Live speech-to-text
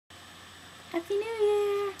Happy New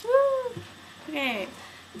Year! Woo! Okay,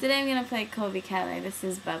 today I'm gonna play Colbie Caillat. This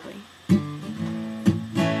is Bubbly.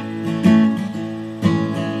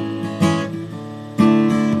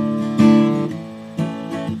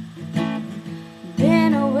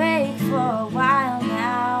 Been awake for a while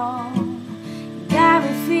now. Got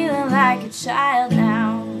me feeling like a child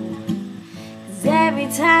now. 'Cause every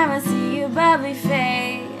time I see your bubbly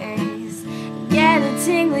face, get the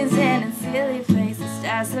tinglies in a silly place. It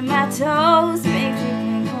starts at my toes, makes me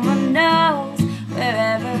twinkle my nose.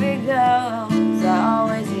 Wherever it goes, I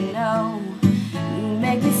always know you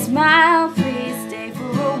make me smile. Please stay for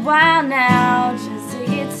a while now. Just take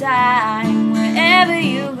your time wherever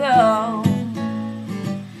you go.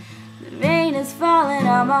 The rain is falling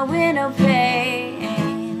on my window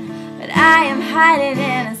pane, but I am hiding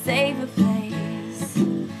in a safer place.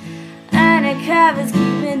 Under covers,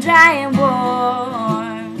 keeping dry and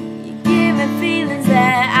warm. You give me feelings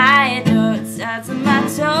that I adore. It starts on my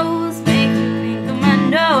toes, makes me twinkle my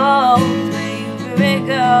nose. Wherever it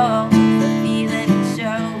goes, the feeling it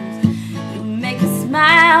shows. You make me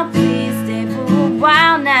smile, please stay for a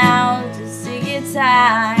while now. Just take your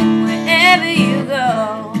time wherever you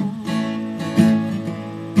go.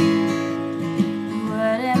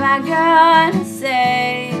 What am I gonna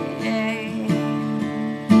say?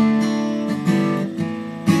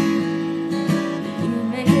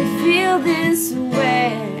 This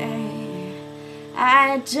way,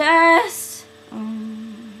 I just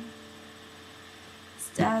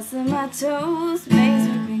starts on my toes, makes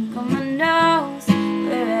me wrinkle my nose.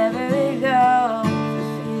 Wherever it goes, the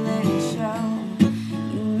feeling it shows.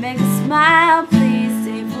 You make me smile, please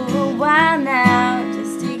stay for a while now.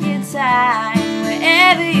 Just take your time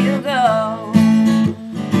wherever you go.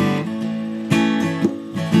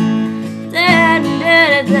 Da da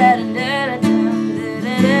da da da da.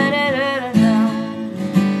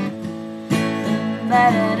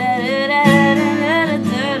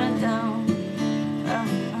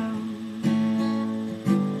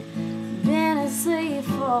 Been asleep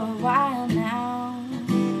for a while now.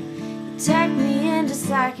 You tuck me in just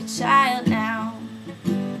like a child now.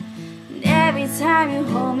 And every time you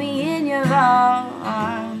hold me in your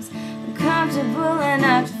arms, I'm comfortable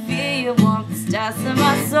enough to feel your warmth. It starts in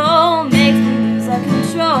my soul, makes me lose all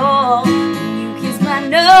control. When you kiss my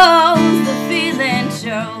nose, the feeling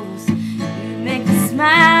shows. You make me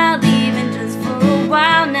smile, even just for a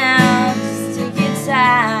while now. Just take your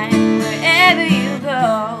time wherever you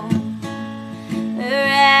go.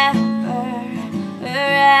 Wherever,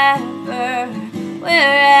 wherever,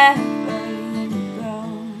 wherever you go.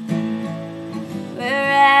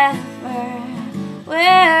 Wherever,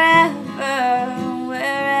 wherever,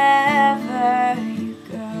 wherever you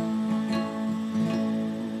go.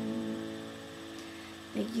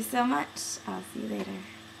 Thank you so much. I'll see you later.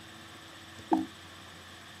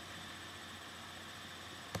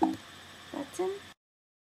 Button.